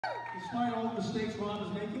Despite all the mistakes Ron is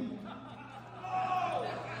making.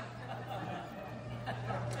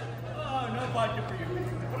 Oh, no budget for you.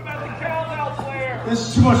 What about the cows elsewhere? This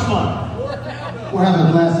is too much fun. We're having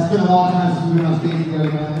a blast. It's been a long time since we've been on stage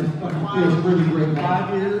together, man. It feels really great, man.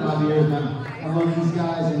 5 years? 5 years, man. I love these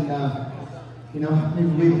guys, and you know, maybe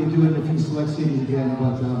we'll be able to do it in a few select cities again.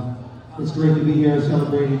 But it's great to be here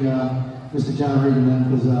celebrating Mr. John Regan, man,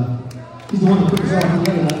 because he's the one that put this all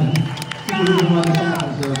together, man. He's the reason why this happened.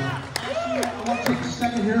 So. I want to take a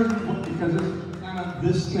second here because it's kind of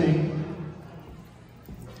this thing.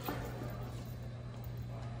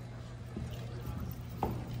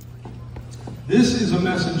 This is a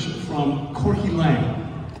message from Corky Lang,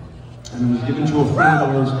 and it was given to a friend of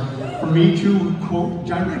ours for me to quote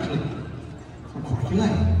directly from Corky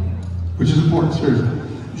Lang, which is important, seriously.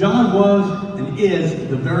 John was and is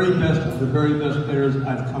the very best of the very best players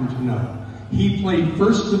I've come to know. He played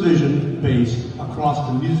first division bass across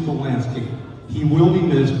the musical landscape. He will be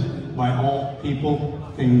missed by all people,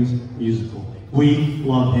 things musical. We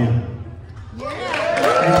love him.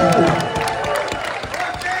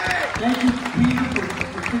 Thank you, Peter,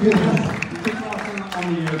 for kicking off on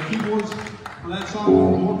the keyboards for that song.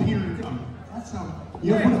 More Peter to come. That sounds,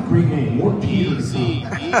 you know, what a great name. More Peter to come.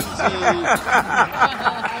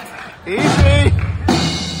 Easy.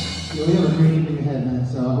 Yeah, we have a great evening ahead, man.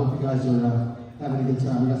 So I hope you guys are having a good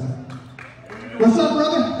time. What's up,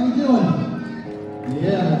 brother? How you doing?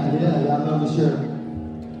 Yeah, I love the shirt.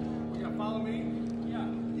 You gonna follow me? Yeah.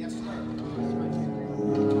 Yes, sir.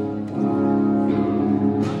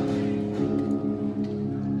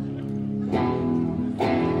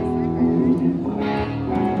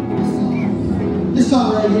 This song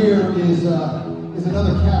right here is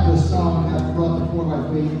another Capitalist song that brought the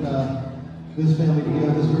 4x8 this family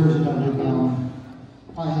together. This version of it.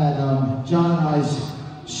 I had John and I's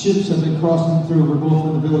ships have been crossing through. We're both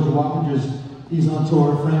from the village of Wappingers. He's on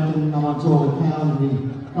tour with Frampton, I'm on tour with Pound, and we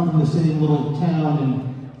come from the same little town, and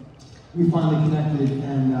we finally connected,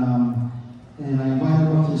 and I invited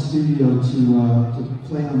him up to the studio to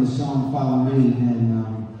play on the song Follow Me,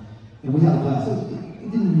 and we had a blast.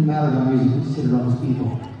 It didn't even matter about music, we just hit it off as people.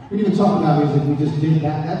 We didn't even talk about music, we just did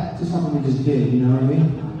that. That's just something we just did, you know what I mean?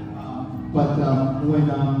 But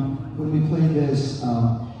when we played this,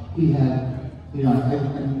 he had, you know, I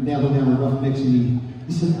nailed him down a rough mix, and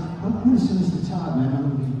he said, I'm going to send this to Todd, man. I'm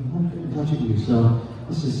going to get in touch with you. So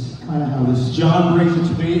this is kind of how this. John brings it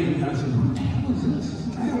to me, and I said, what the hell is this?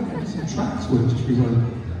 I don't get some track switch. He's like,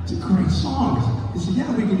 it's a great song. He said,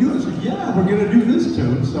 yeah, we can do it. I said, yeah, we're going to do this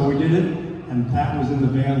too. So we did it, and Pat was in the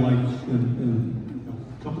band like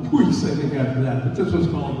in a couple of weeks, I think, after that. But this was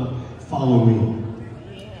called the Follow Me.